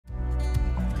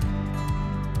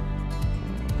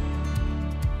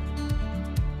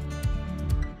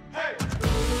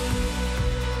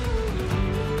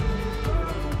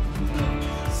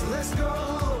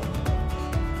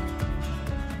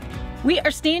We are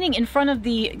standing in front of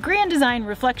the Grand Design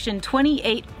Reflection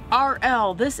 28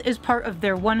 RL. This is part of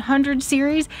their 100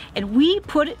 series, and we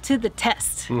put it to the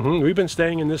test. We've been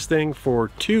staying in this thing for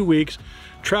 2 weeks,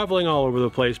 traveling all over the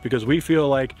place because we feel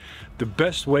like the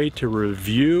best way to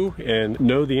review and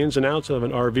know the ins and outs of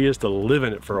an RV is to live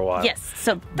in it for a while. Yes,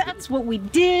 so that's what we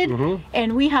did,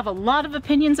 and we have a lot of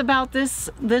opinions about this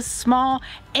small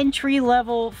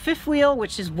entry-level fifth wheel,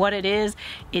 which is what it is.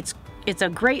 It's a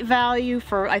great value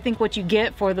for, I think, what you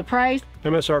get for the price.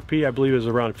 MSRP, I believe, is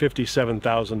around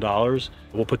 $57,000.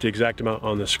 We'll put the exact amount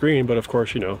on the screen, but of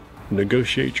course, you know,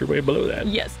 negotiate your way below that.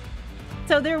 Yes.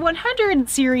 So their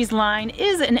 100 series line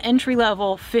is an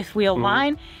entry-level fifth wheel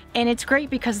line, and it's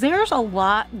great because there's a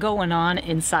lot going on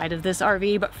inside of this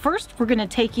RV. But first, we're gonna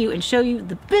take you and show you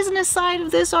the business side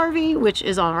of this RV, which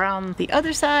is around the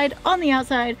other side, on the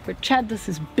outside, where Chad does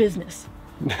his business.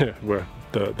 Where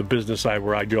the business side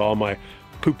where I do all my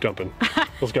poop dumping.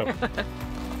 Let's go.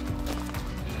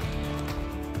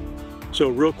 So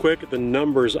real quick, the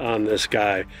numbers on this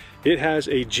guy. It has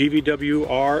a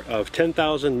GVWR of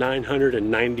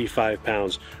 10,995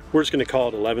 pounds. We're just gonna call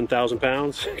it 11,000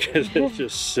 pounds because it's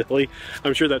just silly.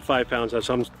 I'm sure that 5 pounds has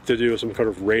something to do with some kind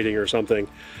of rating or something.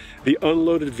 The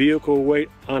unloaded vehicle weight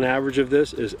on average of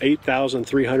this is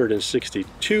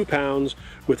 8,362 pounds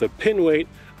with a pin weight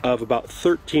of about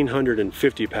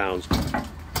 1,350 pounds.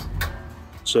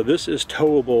 So this is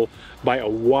towable by a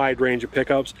wide range of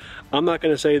pickups. I'm not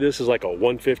gonna say this is like a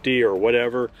 150 or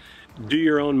whatever. Do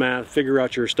your own math, figure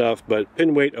out your stuff, but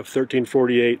pin weight of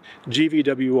 1348,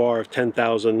 GVWR of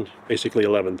 10,000, basically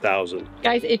 11,000.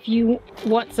 Guys, if you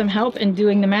want some help in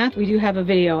doing the math, we do have a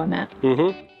video on that.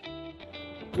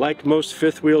 Like most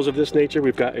fifth wheels of this nature,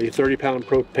 we've got a 30-pound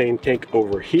propane tank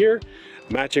over here,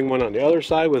 matching one on the other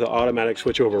side with an automatic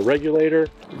switchover regulator.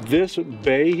 This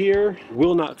bay here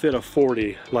will not fit a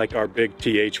 40 like our big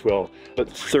TH will, but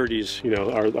 30s, you know,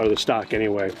 are the stock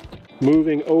anyway.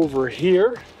 Moving over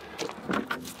here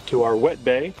to our wet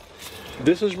bay.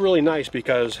 This is really nice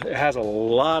because it has a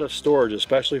lot of storage,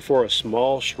 especially for a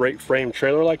small straight frame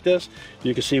trailer like this.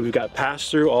 You can see we've got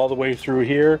pass-through all the way through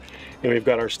here, and we've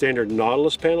got our standard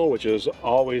Nautilus panel, which is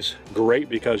always great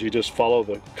because you just follow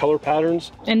the color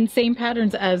patterns. And same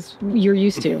patterns as you're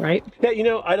used to, right? Yeah, you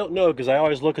know, I don't know because I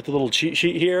always look at the little cheat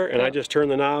sheet here and I just turn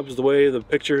the knobs the way the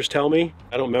pictures tell me.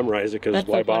 I don't memorize it because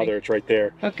why bother? It's right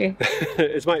there. Okay.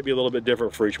 It might be a little bit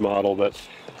different for each model, but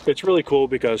it's really cool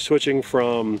because switching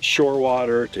from shore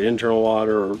water to internal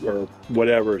water or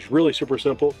whatever is really super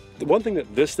simple. The one thing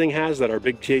that this thing has that our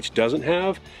big TH doesn't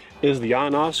have is the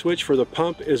on-off switch for the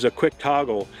pump is a quick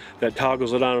toggle that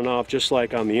toggles it on and off just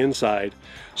like on the inside.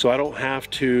 So I don't have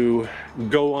to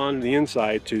go on the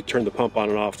inside to turn the pump on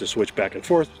and off to switch back and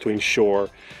forth between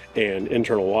shore and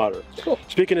internal water. Cool.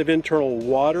 Speaking of internal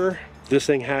water, this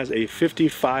thing has a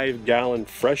 55-gallon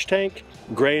fresh tank.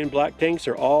 Gray and black tanks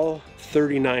are all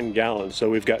 39 gallons. So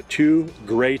we've got 2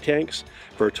 gray tanks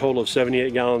for a total of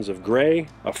 78 gallons of gray,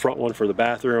 a front one for the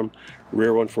bathroom,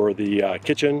 rear one for the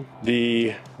kitchen.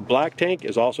 The black tank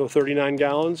is also 39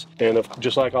 gallons, and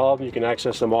just like all of them, you can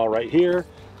access them all right here.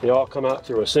 They all come out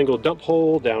through a single dump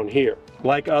hole down here.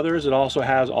 Like others, it also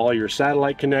has all your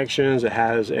satellite connections. It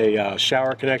has a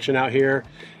shower connection out here.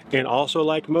 And also,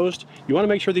 like most, you want to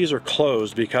make sure these are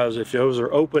closed because if those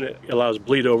are open, it allows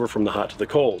bleed over from the hot to the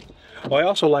cold. Well, I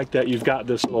also like that you've got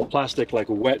this little plastic like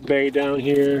wet bay down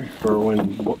here for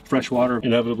when fresh water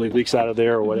inevitably leaks out of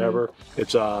there or whatever.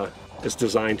 It's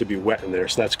designed to be wet in there,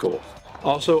 so that's cool.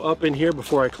 Also up in here,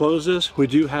 before I close this, we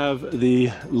do have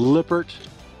the Lippert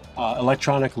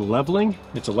electronic leveling.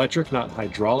 It's electric, not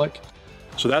hydraulic.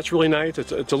 So that's really nice.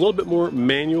 It's a little bit more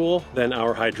manual than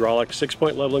our hydraulic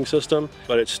 6-point leveling system,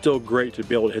 but it's still great to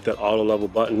be able to hit that auto level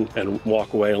button and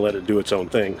walk away and let it do its own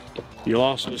thing. You'll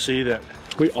also see that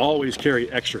we always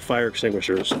carry extra fire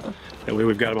extinguishers, and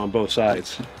we've got them on both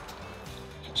sides.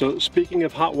 So speaking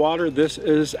of hot water, this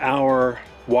is our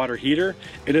water heater.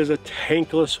 It is a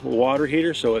tankless water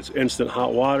heater, so it's instant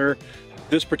hot water.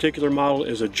 This particular model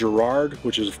is a Girard,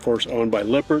 which is of course owned by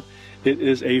Lippert. It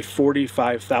is a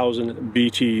 45,000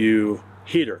 BTU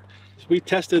heater. So we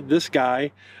tested this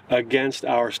guy against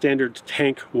our standard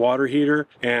tank water heater,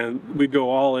 and we go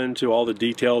all into all the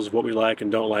details of what we like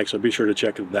and don't like, so be sure to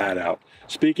check that out.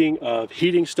 Speaking of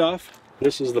heating stuff,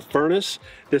 this is the furnace.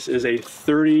 This is a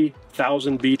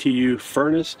 30,000 BTU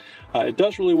furnace. It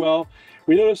does really well.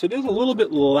 We noticed it is a little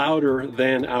bit louder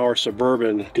than our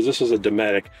Suburban because this is a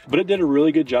Dometic, but it did a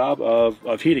really good job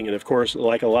of heating. And of course,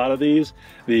 like a lot of these,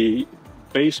 the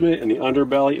basement and the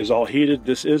underbelly is all heated.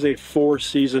 This is a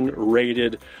 4-season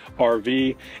rated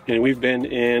RV, and we've been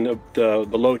in the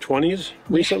low 20s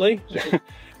recently.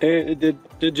 And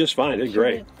it did just fine. It did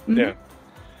great. Mm-hmm. Yeah.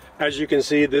 As you can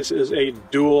see, this is a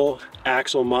dual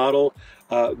axle model.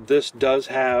 This does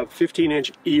have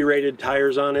 15-inch E-rated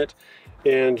tires on it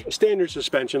and standard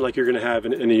suspension like you're going to have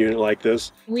in a unit like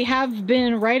this. We have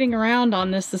been riding around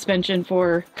on this suspension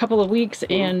for a couple of weeks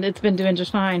and it's been doing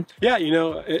just fine. Yeah, you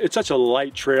know, it's such a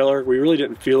light trailer. We really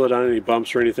didn't feel it on any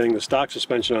bumps or anything. The stock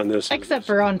suspension on this, except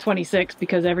for on 26,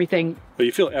 because everything. But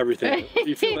you feel everything.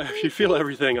 you feel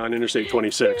everything on Interstate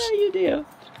 26. Yeah, you do. All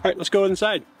right, let's go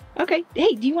inside. Okay.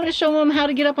 Hey, do you want to show them how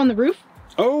to get up on the roof?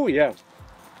 Oh yeah.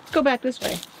 Let's go back this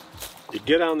way. You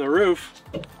get on the roof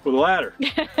with a ladder.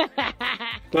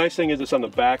 Nice thing is it's on the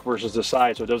back versus the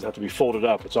side, so it doesn't have to be folded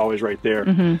up. It's always right there.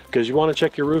 Because you want to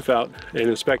check your roof out and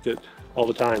inspect it all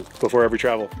the time before every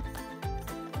travel.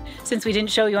 Since we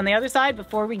didn't show you on the other side,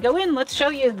 before we go in, let's show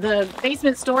you the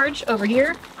basement storage over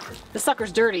here. The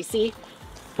sucker's dirty, see?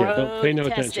 Yeah, don't pay no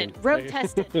attention. Road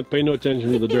tested. Pay no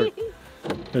attention to the dirt.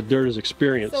 The dirt is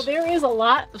experience. So there is a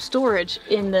lot of storage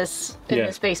in this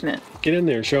basement. Get in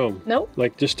there and show them. Nope.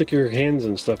 Like just stick your hands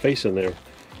and stuff face in there.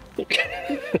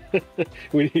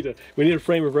 we need a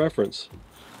frame of reference.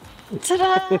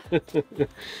 Ta-da!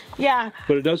 Yeah.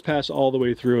 But it does pass all the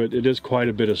way through it. It is quite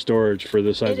a bit of storage for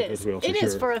this size of fifth wheel. It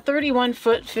is for a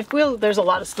 31-foot fifth wheel. There's a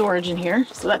lot of storage in here,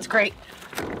 so that's great.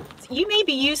 You may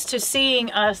be used to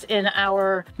seeing us in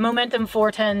our Momentum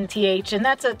 410TH, and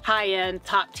that's a high-end,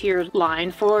 top-tier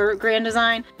line for Grand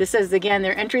Design. This is, again,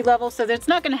 their entry level, so it's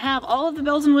not going to have all of the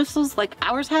bells and whistles like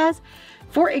ours has.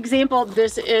 For example,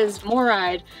 this is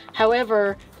Moride.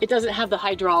 However, it doesn't have the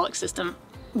hydraulic system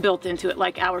built into it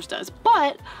like ours does,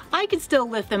 but I can still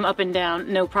lift them up and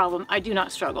down, no problem. I do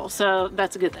not struggle, so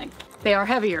that's a good thing. They are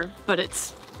heavier, but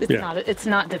it's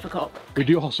not difficult. We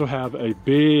do also have a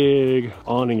big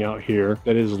awning out here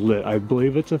that is lit. I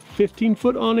believe it's a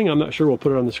 15-foot awning. I'm not sure. We'll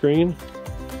put it on the screen.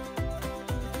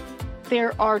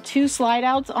 There are 2 slide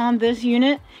outs on this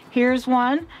unit. Here's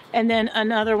one, and then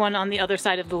another one on the other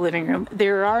side of the living room.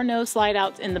 There are no slide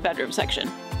outs in the bedroom section.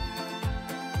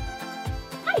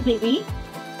 Hi, baby.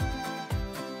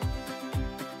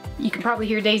 You can probably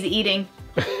hear Daisy eating.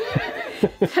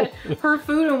 Her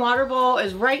food and water bowl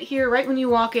is right here, right when you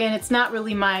walk in. It's not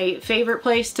really my favorite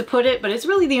place to put it, but it's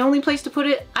really the only place to put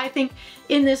it, I think,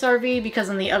 in this RV,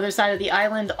 because on the other side of the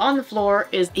island on the floor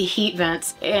is the heat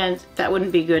vents, and that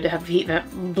wouldn't be good to have a heat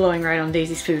vent blowing right on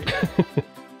Daisy's food.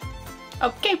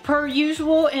 Okay, per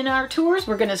usual in our tours,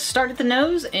 we're gonna start at the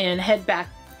nose and head back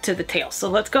to the tail. So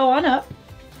let's go on up.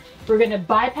 We're gonna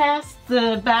bypass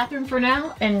the bathroom for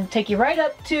now and take you right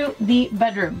up to the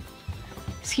bedroom.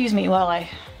 Excuse me while I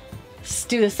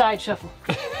do the side shuffle.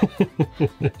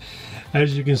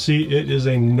 As you can see, it is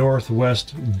a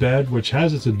northwest bed, which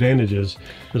has its advantages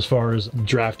as far as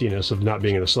draftiness of not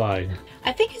being in a slide.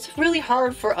 I think it's really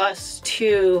hard for us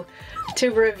to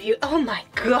review. Oh my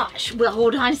gosh. Well,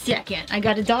 hold on a second. I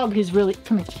got a dog who's really,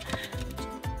 come here.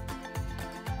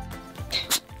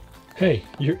 Hey,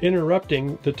 you're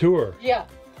interrupting the tour. Yeah.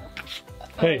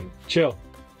 Hey, chill.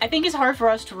 I think it's hard for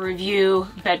us to review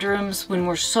bedrooms when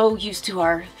we're so used to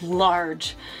our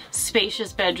large,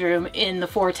 spacious bedroom in the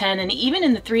 410, and even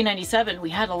in the 397,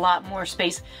 we had a lot more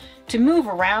space to move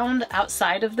around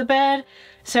outside of the bed.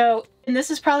 So, and this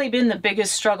has probably been the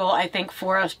biggest struggle, I think,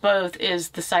 for us both, is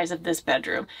the size of this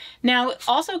bedroom. Now,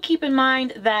 also keep in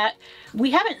mind that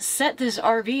we haven't set this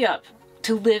RV up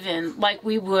to live in like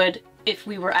we would if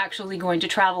we were actually going to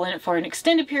travel in it for an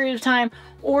extended period of time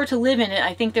or to live in it.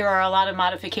 I think there are a lot of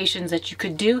modifications that you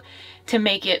could do to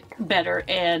make it better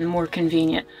and more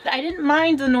convenient. I didn't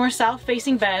mind the north-south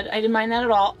facing bed. I didn't mind that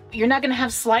at all. You're not gonna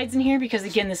have slides in here because,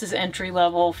 again, this is entry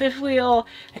level fifth wheel.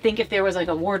 I think if there was like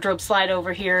a wardrobe slide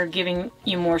over here giving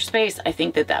you more space, I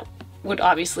think that that would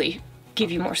obviously give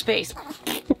you more space.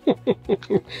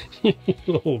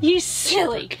 You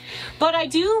silly. But I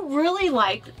do really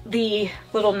like the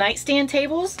little nightstand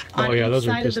tables on each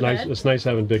side of the bed. It's nice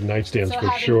having big nightstands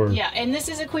for sure. Yeah, and this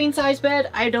is a queen size bed.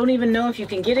 I don't even know if you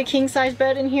can get a king size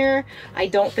bed in here. I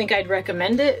don't think I'd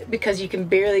recommend it because you can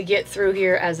barely get through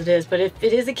here as it is. But if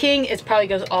it is a king, it probably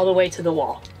goes all the way to the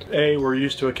wall. We're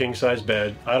used to a king size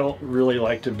bed. I don't really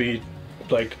like to be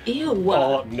like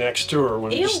all up next to her.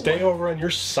 When you stay over on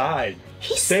your side.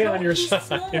 Stay on your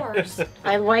side.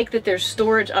 I like that there's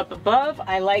storage up above.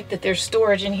 I like that there's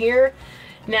storage in here.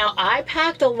 Now, I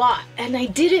packed a lot, and I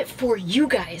did it for you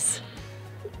guys.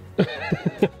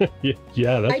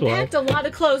 Yeah, that's why. I packed a lot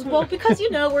of clothes. Well, because, you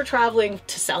know, we're traveling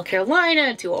to South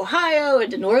Carolina, to Ohio,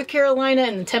 and to North Carolina,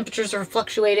 and the temperatures are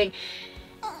fluctuating.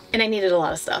 And I needed a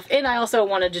lot of stuff. And I also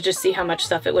wanted to just see how much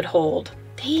stuff it would hold.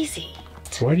 Daisy.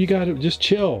 Why do you gotta just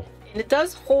chill? And it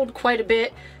does hold quite a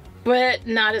bit. but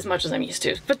not as much as I'm used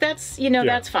to. But that's, you know,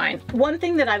 that's fine. One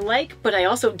thing that I like, but I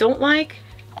also don't like,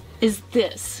 is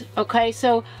this, okay?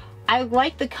 So I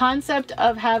like the concept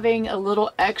of having a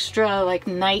little extra like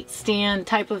nightstand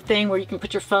type of thing where you can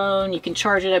put your phone, you can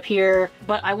charge it up here.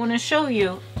 But I want to show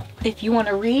you, if you want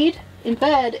to read in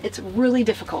bed, it's really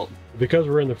difficult. Because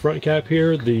we're in the front cap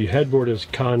here, the headboard is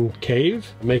concave,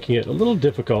 making it a little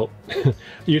difficult.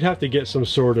 You'd have to get some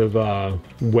sort of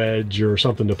wedge or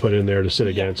something to put in there to sit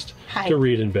against to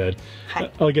read in bed.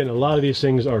 Again, a lot of these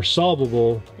things are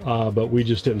solvable, but we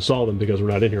just didn't solve them because we're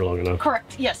not in here long enough.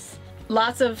 Correct, yes.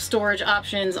 Lots of storage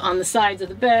options on the sides of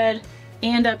the bed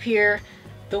and up here.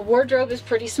 The wardrobe is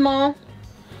pretty small.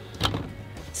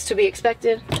 It's to be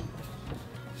expected.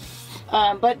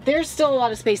 But there's still a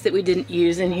lot of space that we didn't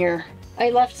use in here. I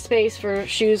left space for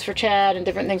shoes for Chad and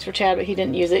different things for Chad, but he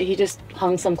didn't use it. He just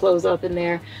hung some clothes up in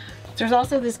there. There's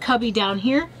also this cubby down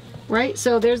here, right?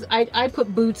 So there's, I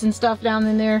put boots and stuff down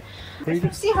in there.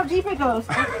 See how deep it goes.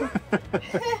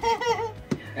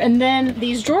 And then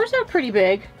these drawers are pretty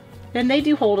big, and they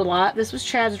do hold a lot. This was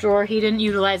Chad's drawer. He didn't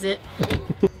utilize it.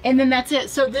 And then that's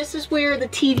it. So this is where the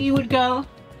TV would go.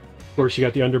 Of course, you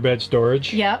got the underbed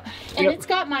storage. Yep. And it's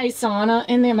got my sauna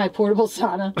in there, my portable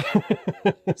sauna.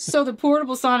 So the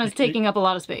portable sauna is taking up a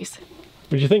lot of space.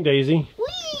 What do you think, Daisy?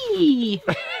 Whee!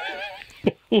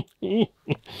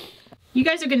 You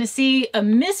guys are going to see a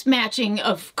mismatching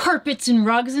of carpets and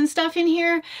rugs and stuff in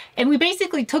here. And we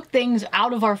basically took things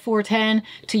out of our 410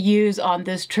 to use on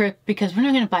this trip because we're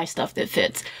not going to buy stuff that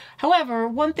fits. However,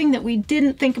 one thing that we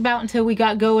didn't think about until we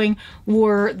got going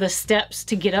were the steps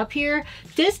to get up here.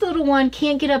 This little one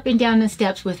can't get up and down the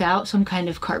steps without some kind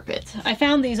of carpet. I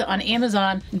found these on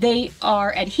Amazon. They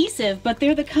are adhesive, but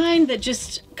they're the kind that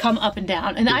just come up and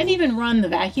down. And I've even run the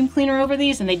vacuum cleaner over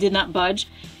these and they did not budge.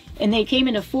 And they came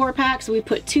in a 4-pack, so we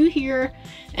put 2 here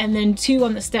and then 2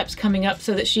 on the steps coming up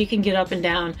so that she can get up and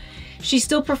down. She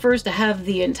still prefers to have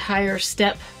the entire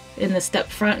step in the step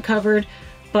front covered,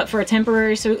 but for a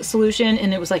temporary solution,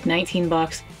 and it was like 19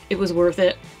 bucks, it was worth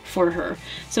it for her.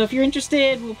 So if you're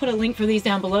interested, we'll put a link for these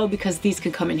down below because these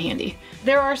could come in handy.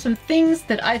 There are some things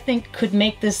that I think could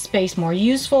make this space more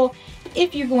useful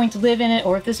if you're going to live in it,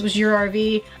 or if this was your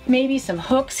RV. Maybe some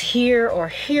hooks here or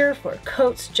here for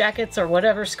coats, jackets, or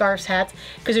whatever, scarves, hats,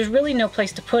 because there's really no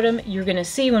place to put them. You're gonna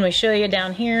see when we show you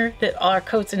down here that our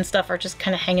coats and stuff are just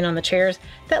kind of hanging on the chairs.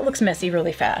 That looks messy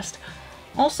really fast.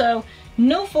 Also,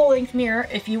 no full-length mirror.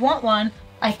 If you want one,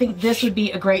 I think this would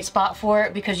be a great spot for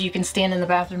it because you can stand in the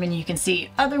bathroom and you can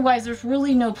see. Otherwise, there's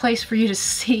really no place for you to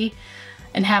see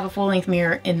and have a full-length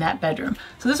mirror in that bedroom.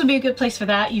 So this would be a good place for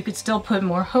that. You could still put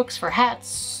more hooks for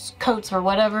hats, coats, or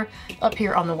whatever up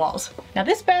here on the walls. Now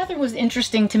this bathroom was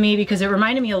interesting to me because it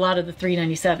reminded me a lot of the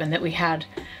 397 that we had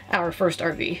our first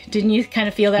RV. Didn't you kind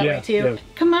of feel that way too? Yeah.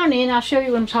 Come on in, I'll show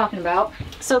you what I'm talking about.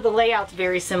 So the layout's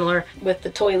very similar with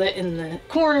the toilet in the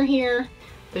corner here,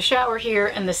 the shower here,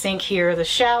 and the sink here. The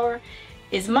shower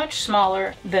is much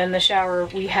smaller than the shower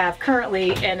we have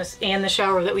currently and the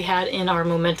shower that we had in our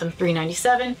Momentum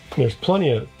 397. There's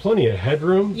plenty of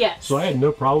headroom. Yes. So I had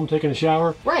no problem taking a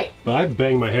shower. Right. But I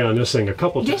banged my head on this thing a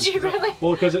couple times. Did you really?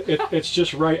 Well, because it's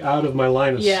just right out of my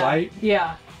line of sight.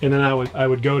 Yeah. And then I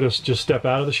would go to just step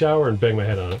out of the shower and bang my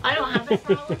head on it. I don't have that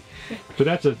problem. But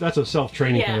that's a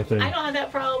self-training kind of thing. I don't have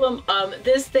that problem.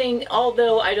 This thing,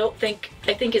 although I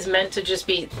think is meant to just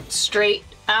be straight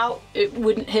out, it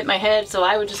wouldn't hit my head, so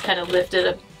I would just kind of lift it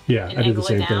up and angle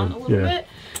it down a little bit.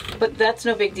 But that's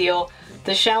no big deal.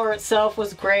 The shower itself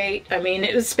was great. I mean,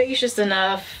 it was spacious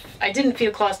enough. I didn't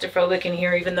feel claustrophobic in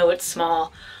here, even though it's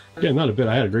small. Yeah, not a bit.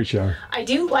 I had a great shower. I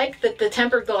do like that the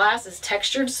tempered glass is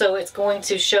textured, so it's going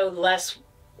to show less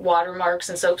watermarks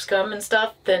and soap scum and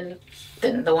stuff than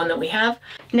the one that we have.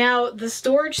 Now, the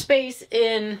storage space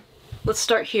in, let's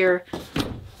start here.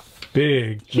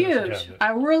 Big. Huge.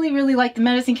 I really, really like the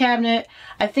medicine cabinet.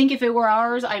 I think if it were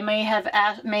ours, I may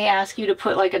ask you to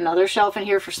put like another shelf in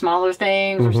here for smaller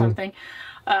things or something.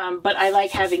 But I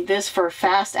like having this for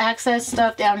fast access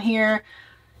stuff down here.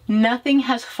 Nothing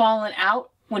has fallen out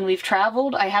when we've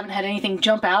traveled. I haven't had anything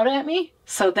jump out at me.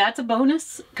 So that's a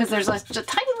bonus because there's a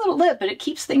tiny little lip, but it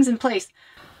keeps things in place.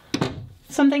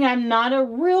 Something I'm not a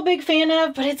real big fan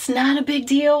of, but it's not a big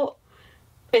deal,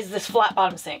 is this flat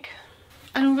bottom sink.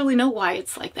 I don't really know why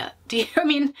it's like that. Do you? I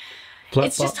mean,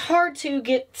 it's just hard to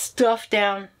get stuff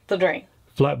down the drain.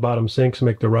 Flat bottom sinks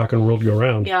make the rock and world go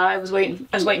round. Yeah, I was waiting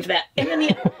for that. And then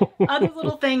the other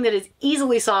little thing that is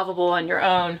easily solvable on your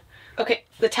own. Okay,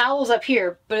 the towel's up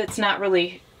here, but it's not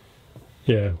really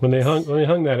Yeah, when they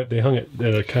hung that, they hung it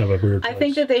at a kind of a weird place. I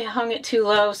think that they hung it too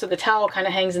low, so the towel kind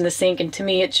of hangs in the sink, and to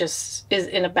me it just is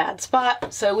in a bad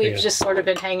spot. So we've just sort of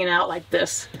been hanging out like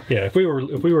this. Yeah, if we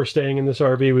were staying in this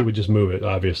RV, we would just move it,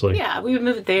 obviously. Yeah, we would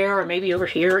move it there or maybe over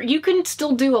here. You can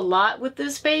still do a lot with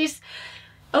this space.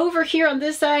 Over here on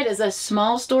this side is a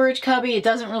small storage cubby. It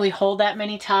doesn't really hold that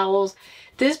many towels.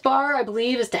 This bar, I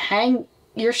believe, is to hang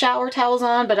your shower towels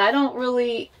on, but I'm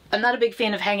not a big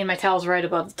fan of hanging my towels right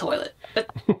above the toilet. But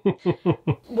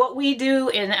what we do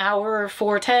in our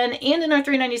 410 and in our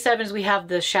 397 is we have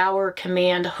the shower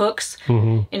command hooks,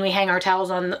 and we hang our towels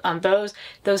on those.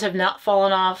 Those have not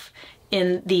fallen off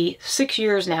in the 6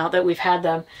 years now that we've had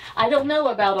them. I don't know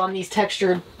about on these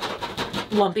textured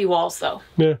lumpy walls though.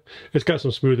 Yeah, it's got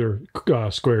some smoother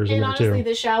squares in there too. And honestly,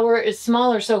 the shower is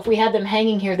smaller, so if we had them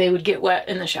hanging here, they would get wet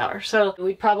in the shower. So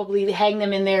we'd probably hang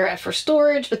them in there for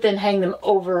storage, but then hang them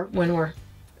over when we're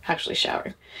actually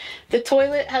showering. The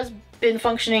toilet has been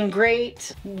functioning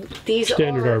great. These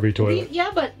standard RV toilet.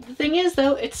 Yeah, but the thing is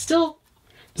though, it's still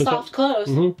soft close,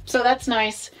 so that's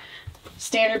nice.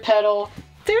 Standard pedal.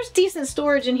 There's decent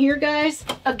storage in here, guys.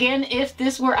 Again, if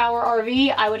this were our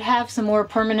RV, I would have some more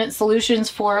permanent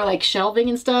solutions for like shelving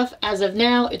and stuff. As of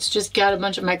now, it's just got a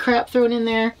bunch of my crap thrown in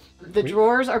there. The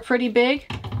drawers are pretty big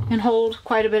and hold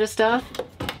quite a bit of stuff.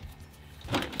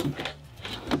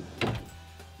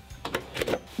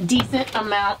 Decent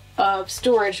amount of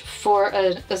storage for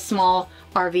a small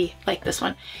RV like this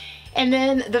one. And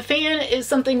then the fan is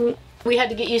something we had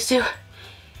to get used to.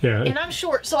 Yeah. And I'm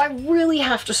short, so I really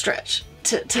have to stretch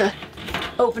to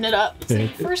open it up. So you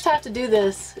first have to do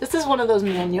this. This is one of those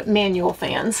manual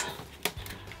fans.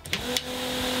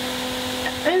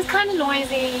 And it's kind of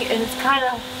noisy, and it's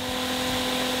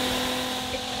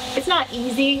not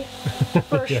easy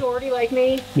for a shorty like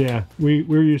me. Yeah,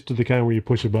 we're used to the kind where you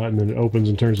push a button and it opens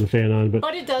and turns the fan on,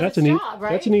 but it does its job,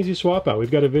 right? That's an easy swap out.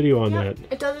 We've got a video on that.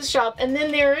 It does its job. And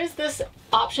then there is this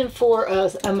option for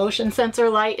a motion sensor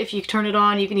light. If you turn it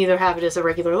on, you can either have it as a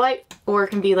regular light, or it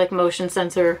can be like motion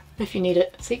sensor if you need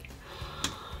it. See?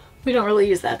 We don't really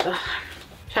use that though.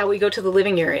 Shall we go to the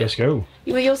living area? Let's go.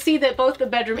 You'll see that both the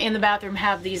bedroom and the bathroom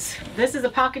have these. This is a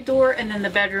pocket door, and then the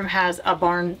bedroom has a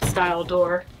barn style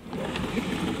door.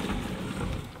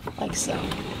 Like so.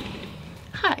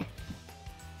 Hi.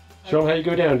 Show them how you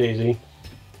go down, Daisy.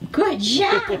 Good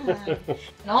job! And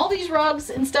all these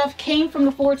rugs and stuff came from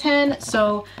the 410,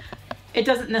 so it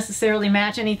doesn't necessarily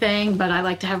match anything, but I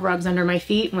like to have rugs under my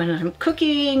feet when I'm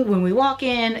cooking, when we walk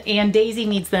in, and Daisy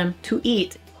needs them to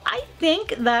eat. I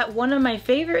think that one of my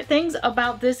favorite things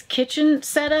about this kitchen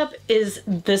setup is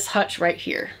this hutch right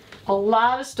here. A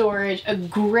lot of storage, a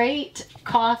great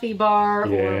coffee bar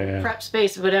or prep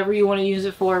space, whatever you want to use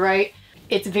it for, right?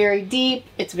 It's very deep,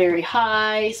 it's very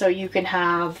high, so you can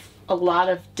have a lot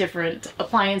of different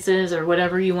appliances or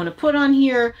whatever you want to put on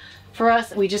here. For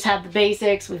us, we just have the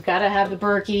basics. We've got to have the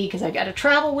Berkey because I got to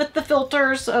travel with the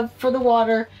filters for the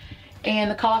water,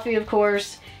 and the coffee, of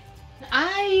course.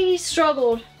 I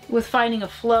struggled with finding a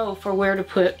flow for where to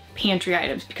put pantry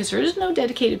items because there is no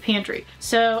dedicated pantry.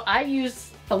 So I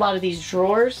use a lot of these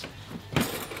drawers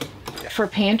for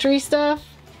pantry stuff.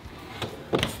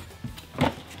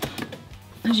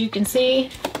 As you can see,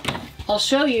 I'll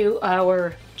show you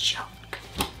our junk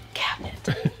cabinet.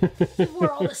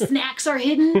 Where all the snacks are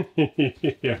hidden.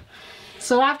 Yeah.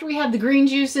 So after we have the green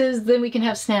juices, then we can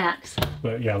have snacks.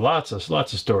 But yeah, lots of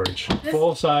storage.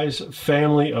 Full size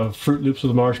family of Fruit Loops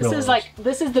with marshmallows.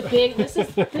 This is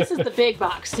the big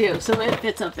box too, so it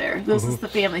fits up there. This is the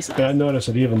family size. Yeah, I noticed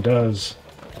it even does.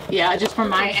 Yeah, just from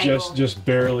my angle. Just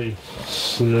barely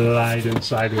sliding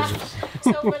sideways.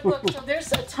 But look, so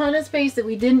there's a ton of space that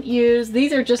we didn't use.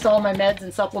 These are just all my meds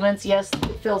and supplements. Yes,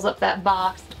 it fills up that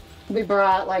box. We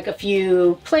brought like a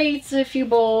few plates, a few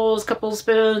bowls, a couple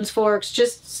spoons, forks,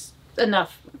 just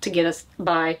enough to get us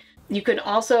by. You can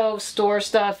also store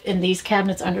stuff in these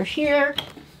cabinets under here.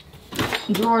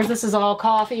 Drawers, this is all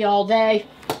coffee all day.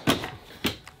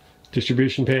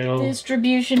 Distribution panel.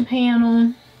 Distribution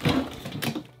panel.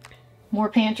 More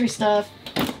pantry stuff.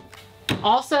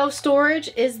 Also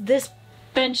storage is this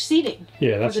bench seating.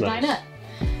 Yeah, that's for the nice. dinette.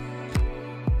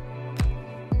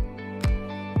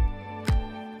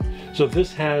 So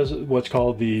this has what's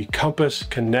called the Compass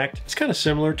Connect. It's kind of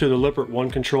similar to the Lippert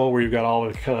One Control where you've got all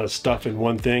the kind of stuff in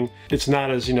one thing. It's not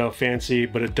as, fancy,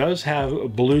 but it does have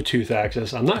Bluetooth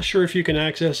access. I'm not sure if you can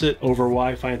access it over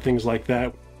Wi-Fi and things like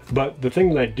that. But the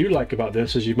thing that I do like about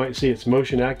this is you might see it's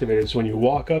motion activated. So when you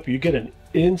walk up, you get an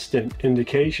instant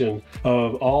indication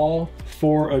of all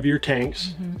 4 of your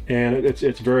tanks. And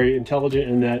it's very intelligent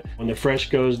in that when the fresh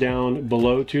goes down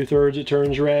below 2/3, it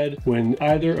turns red. When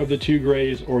either of the 2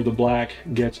 grays or the black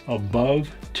gets above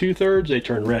 2/3, they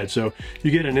turn red. So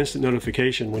you get an instant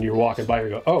notification when you're walking by, you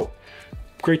go, oh,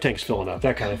 gray tank's filling up,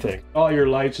 that kind of thing. All your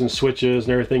lights and switches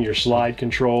and everything, your slide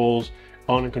controls,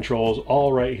 on and controls,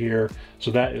 all right here. So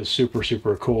that is super,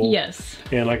 super cool. Yes.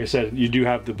 And like I said, you do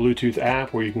have the Bluetooth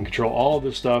app where you can control all of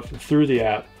this stuff through the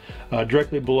app.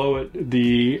 Directly below it,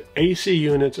 the AC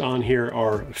units on here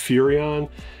are Furrion.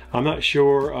 I'm not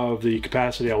sure of the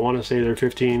capacity. I want to say they're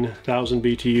 15,000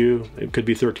 BTU. It could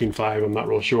be 13.5, I'm not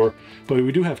real sure. But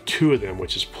we do have 2 of them,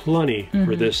 which is plenty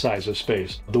for this size of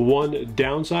space. The one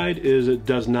downside is it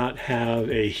does not have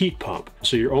a heat pump.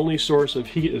 So your only source of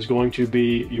heat is going to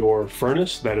be your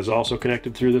furnace that is also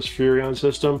connected through this Furrion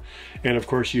system. And of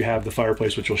course you have the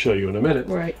fireplace, which we'll show you in a minute.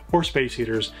 Right. Or space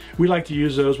heaters. We like to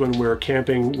use those when we're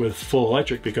camping with full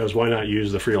electric because why not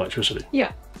use the free electricity?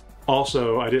 Yeah.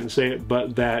 Also, I didn't say it,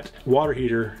 but that water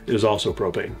heater is also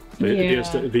propane.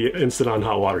 The instant on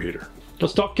hot water heater.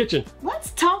 Let's talk kitchen.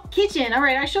 Let's talk kitchen. All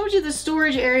right, I showed you the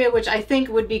storage area, which I think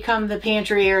would become the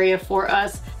pantry area for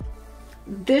us.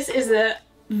 This is a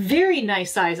very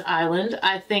nice size island,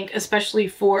 I think, especially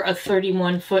for a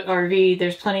 31-foot RV.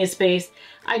 There's plenty of space.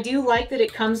 I do like that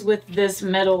it comes with this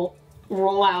metal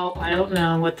rollout. I don't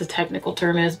know what the technical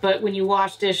term is, but when you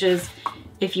wash dishes,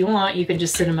 if you want, you can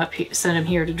just set them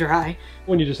here to dry.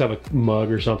 When you just have a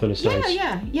mug or something, it's nice.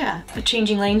 Yeah. A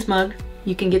Changing Lanes mug.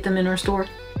 You can get them in our store.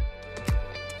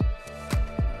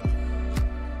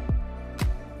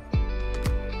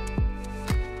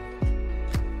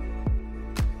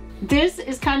 This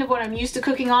is kind of what I'm used to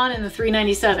cooking on in the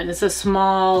 397. It's a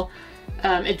small,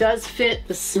 it does fit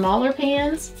the smaller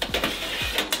pans.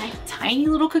 Tiny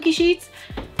little cookie sheets.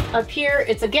 Up here,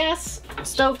 it's a gas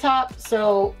stovetop,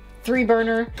 so 3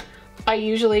 burner. I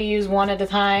usually use 1 at a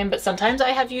time, but sometimes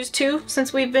I have used 2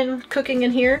 since we've been cooking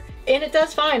in here. And it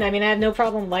does fine. I mean, I have no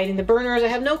problem lighting the burners. I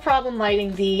have no problem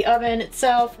lighting the oven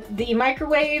itself. The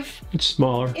microwave. It's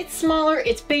smaller. It's smaller,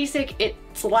 it's basic,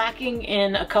 it's lacking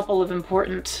in a couple of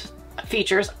important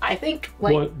features. I think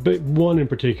like one in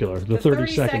particular, the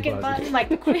 30-second button, like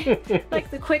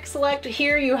the quick select.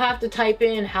 Here you have to type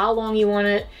in how long you want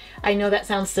it. I know that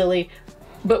sounds silly,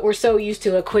 but we're so used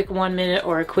to a quick 1 minute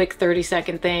or a quick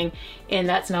 30-second thing, and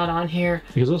that's not on here.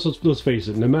 Because let's face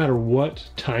it, no matter what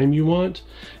time you want,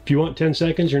 if you want 10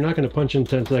 seconds, you're not going to punch in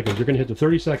 10 seconds. You're going to hit the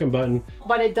 30-second button.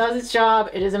 But it does its job.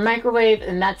 It is a microwave,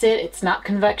 and that's it. It's not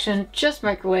convection, just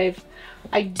microwave.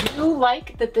 I do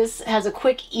like that this has a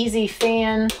quick, easy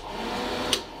fan,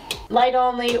 light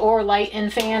only or light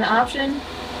and fan option.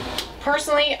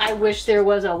 Personally, I wish there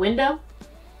was a window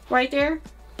right there.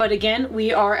 But again,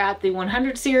 we are at the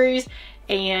 100 series,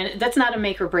 and that's not a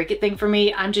make or break it thing for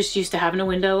me. I'm just used to having a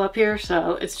window up here,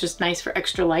 so it's just nice for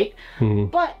extra light.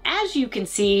 But as you can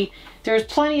see, there's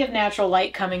plenty of natural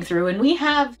light coming through, and we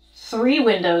have 3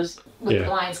 windows with the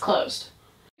blinds closed.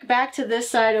 Back to this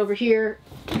side over here,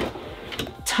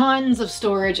 tons of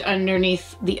storage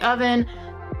underneath the oven.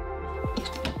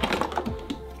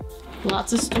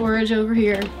 Lots of storage over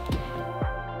here.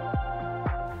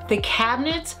 The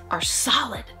cabinets are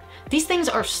solid. These things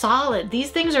are solid. These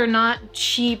things are not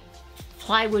cheap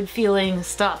plywood feeling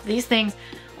stuff. These things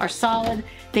are solid.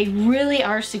 They really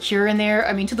are secure in there.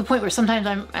 I mean, to the point where sometimes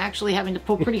I'm actually having to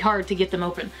pull pretty hard to get them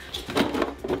open.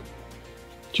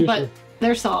 But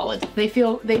they're solid. They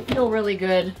feel really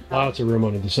good. Lots of room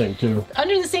under the sink too.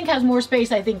 Under the sink has more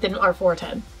space, I think, than our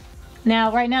 410.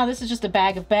 Now, right now, this is just a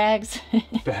bag of bags.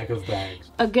 Bag of bags.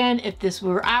 Again, if this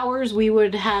were ours, we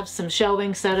would have some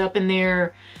shelving set up in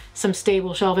there, some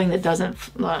stable shelving that doesn't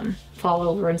fall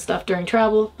over and stuff during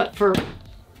travel. But for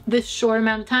this short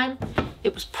amount of time,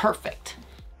 it was perfect.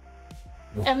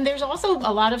 And there's also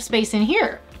a lot of space in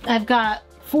here. I've got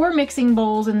 4 mixing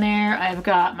bowls in there. I've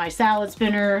got my salad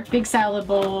spinner, big salad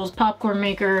bowls, popcorn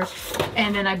maker,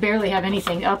 and then I barely have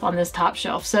anything up on this top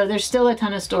shelf. So there's still a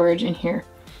ton of storage in here.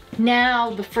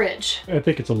 Now the fridge. I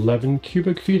think it's 11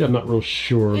 cubic feet. I'm not real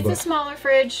sure. It's a smaller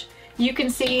fridge. You can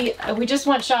see we just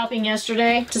went shopping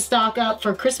yesterday to stock up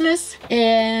for Christmas,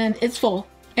 and it's full.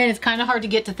 And it's kind of hard to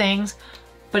get to things,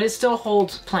 but it still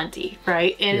holds plenty,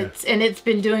 right? And it's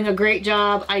been doing a great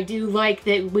job. I do like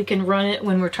that we can run it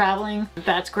when we're traveling.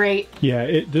 That's great.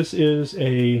 Yeah, this is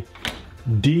a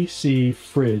DC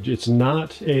fridge. It's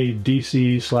not a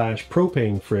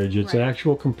DC/propane fridge. It's an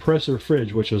actual compressor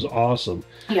fridge, which is awesome.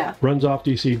 Yeah. Runs off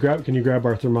DC. Can you grab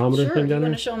our thermometer thing down there? You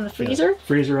want to show them the freezer? Yeah.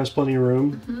 Freezer has plenty of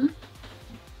room.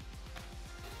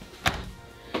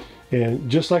 And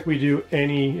just like we do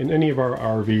in any of our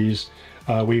RVs,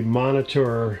 we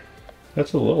monitor.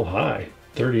 That's a little high,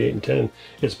 38 and 10.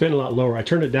 It's been a lot lower. I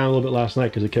turned it down a little bit last night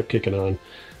because it kept kicking on.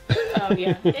 Oh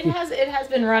yeah, it has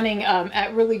been running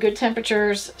at really good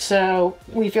temperatures, so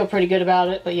we feel pretty good about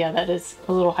it. But yeah, that is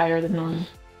a little higher than normal.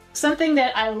 Something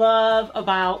that I love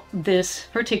about this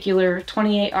particular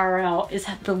 28RL is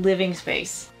the living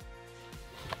space.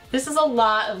 This is a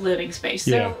lot of living space.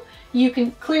 So yeah. You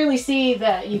can clearly see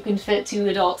that you can fit 2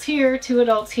 adults here, 2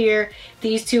 adults here.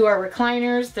 These 2 are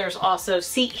recliners. There's also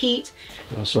seat heat.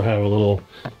 I also have a little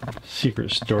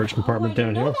secret storage compartment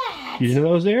down here. That. You didn't know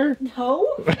that was there? No,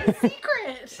 it's secret.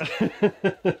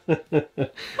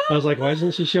 I was like, why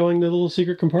isn't she showing the little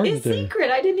secret compartment there? It's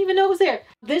secret. I didn't even know it was there.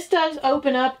 This does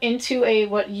open up into a,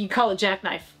 what you call a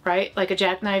jackknife, right? Like a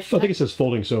jackknife. I think it says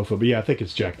folding sofa, but yeah, I think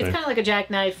it's jackknife. It's kind of like a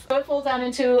jackknife. So it folds down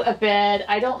into a bed.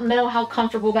 I don't know how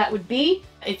comfortable that would be.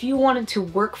 If you wanted to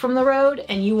work from the road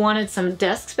and you wanted some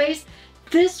desk space,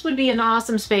 this would be an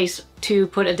awesome space to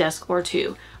put a desk or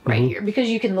 2 right here, because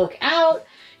you can look out.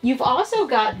 You've also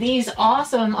got these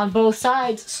awesome on both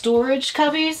sides storage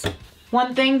cubbies.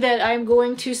 One thing that I'm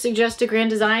going to suggest to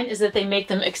Grand Design is that they make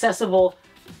them accessible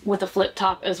with a flip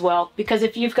top as well, because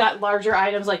if you've got larger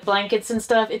items like blankets and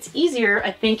stuff, it's easier,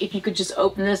 I think, if you could just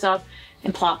open this up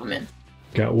and plop them in.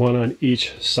 Got one on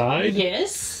each side.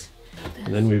 Yes.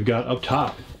 And then we've got up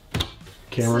top,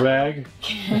 camera bag.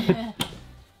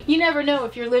 You never know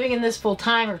if you're living in this full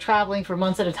time or traveling for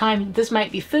months at a time. This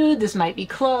might be food, this might be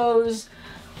clothes.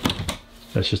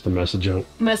 That's just a mess of junk.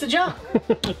 Mess of junk.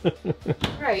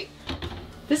 Right.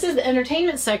 This is the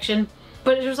entertainment section,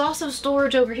 but there's also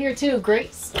storage over here too.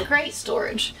 Great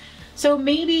storage. So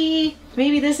maybe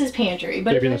this is pantry,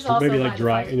 but maybe there's that's also maybe like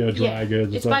dry, dry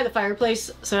goods. It's by the fireplace,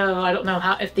 so I don't know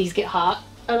if these get hot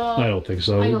at all. I don't think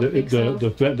so. I don't think so.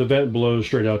 The vent blows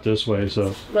straight out this way,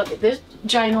 so. Look at this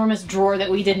ginormous drawer that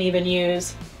we didn't even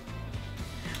use.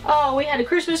 Oh, we had a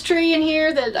Christmas tree in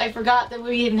here that I forgot that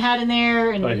we even had in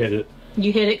there. And I hit it.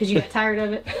 You hit it because you got tired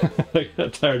of it? I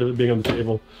got tired of it being on the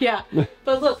table. Yeah,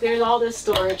 but look, there's all this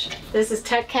storage. This is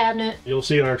tech cabinet. You'll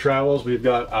see in our travels, we've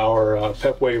got our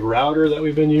PepWave router that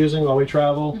we've been using while we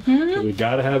travel. So we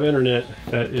gotta have internet.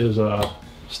 That is a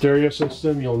stereo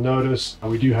system. You'll notice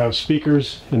we do have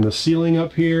speakers in the ceiling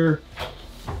up here,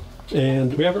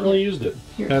 and we haven't really used it.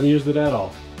 Haven't used it at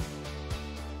all.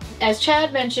 As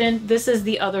Chad mentioned, this is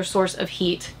the other source of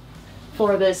heat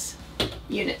for this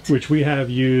unit, which we have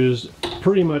used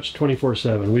pretty much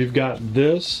 24/7. We've got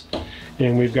this,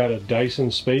 and we've got a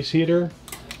Dyson space heater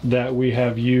that we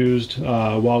have used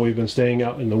while we've been staying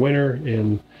out in the winter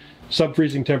in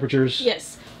sub-freezing temperatures.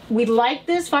 Yes, we like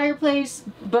this fireplace,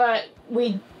 but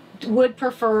we would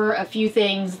prefer a few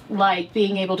things like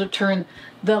being able to turn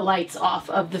the lights off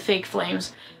of the fake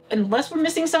flames. Unless we're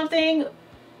missing something,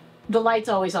 the light's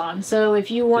always on. So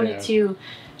if you wanted to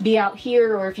be out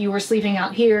here, or if you were sleeping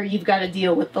out here, you've got to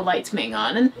deal with the lights being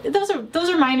on, and those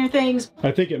are minor things.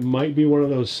 I think it might be one of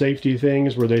those safety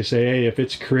things where they say, hey, if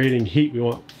it's creating heat, we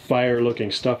want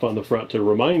fire-looking stuff on the front to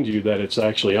remind you that it's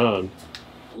actually on.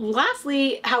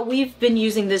 Lastly, how we've been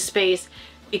using this space,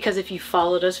 because if you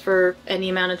followed us for any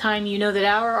amount of time, you know that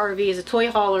our RV is a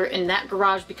toy hauler, and that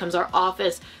garage becomes our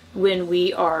office when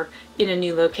we are in a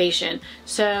new location.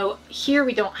 So here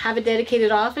we don't have a dedicated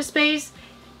office space.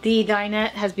 The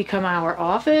dinette has become our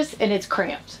office, and it's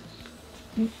cramped.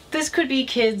 This could be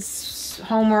kids'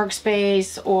 homework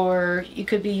space, or it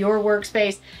could be your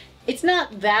workspace. It's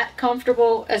not that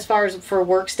comfortable as far as for a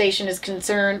workstation is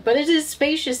concerned, but it is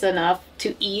spacious enough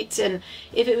to eat. And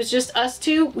if it was just us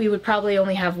two, we would probably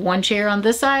only have one chair on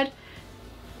this side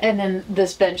and then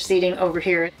this bench seating over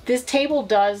here. This table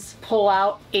does pull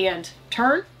out and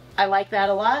turn. I like that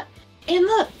a lot. And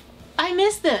look, I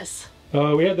miss this.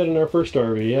 We had that in our first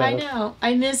RV, yeah. I know.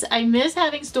 I miss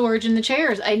having storage in the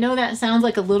chairs. I know that sounds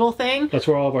like a little thing. That's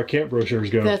where all of our camp brochures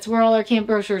go. That's where all our camp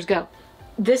brochures go.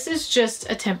 This is just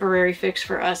a temporary fix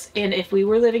for us, and if we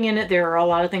were living in it, there are a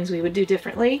lot of things we would do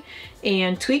differently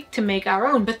and tweak to make our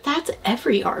own, but that's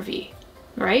every RV,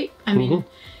 right? I mean,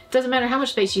 it doesn't matter how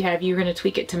much space you have, you're gonna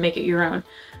tweak it to make it your own.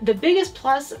 The biggest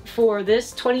plus for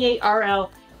this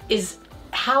 28RL is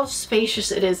how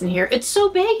spacious it is in here. It's so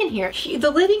big in here.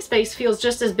 The living space feels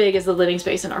just as big as the living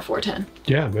space in our 410.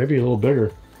 Yeah, maybe a little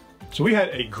bigger. So we had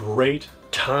a great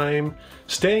time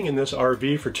staying in this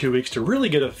RV for 2 weeks to really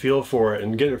get a feel for it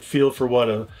and get a feel for what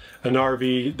an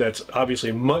RV that's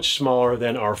obviously much smaller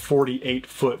than our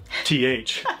 48-foot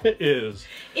TH is.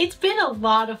 It's been a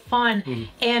lot of fun,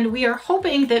 and we are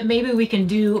hoping that maybe we can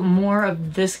do more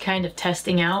of this kind of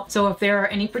testing out. So if there are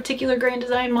any particular Grand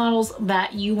Design models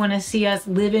that you want to see us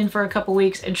live in for a couple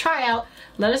weeks and try out,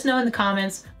 let us know in the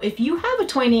comments. If you have a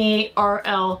 28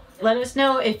 RL, let us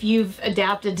know if you've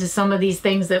adapted to some of these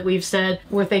things that we've said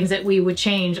were things that we would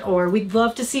change, or we'd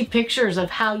love to see pictures of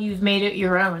how you've made it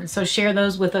your own. So share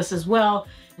those with us as well.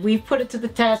 We've put it to the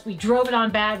test. We drove it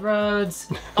on bad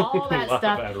roads, all that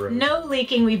stuff. No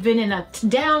leaking. We've been in a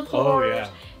downpour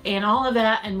and all of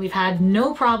that, and we've had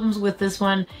no problems with this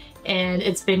one, and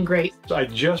it's been great. So I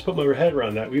just put my head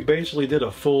around that. We basically did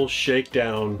a full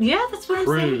shakedown that's what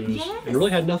cruise, I'm saying. Yes. And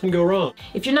really had nothing go wrong.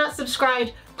 If you're not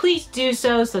subscribed, please do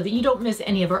so that you don't miss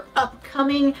any of our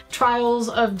upcoming trials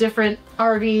of different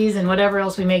RVs and whatever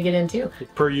else we may get into.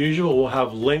 Per usual, we'll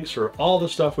have links for all the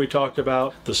stuff we talked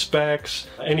about, the specs,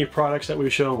 any products that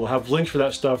we've shown. We'll have links for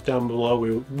that stuff down below.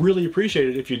 We really appreciate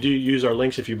it if you do use our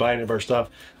links if you buy any of our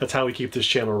stuff. That's how we keep this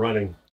channel running.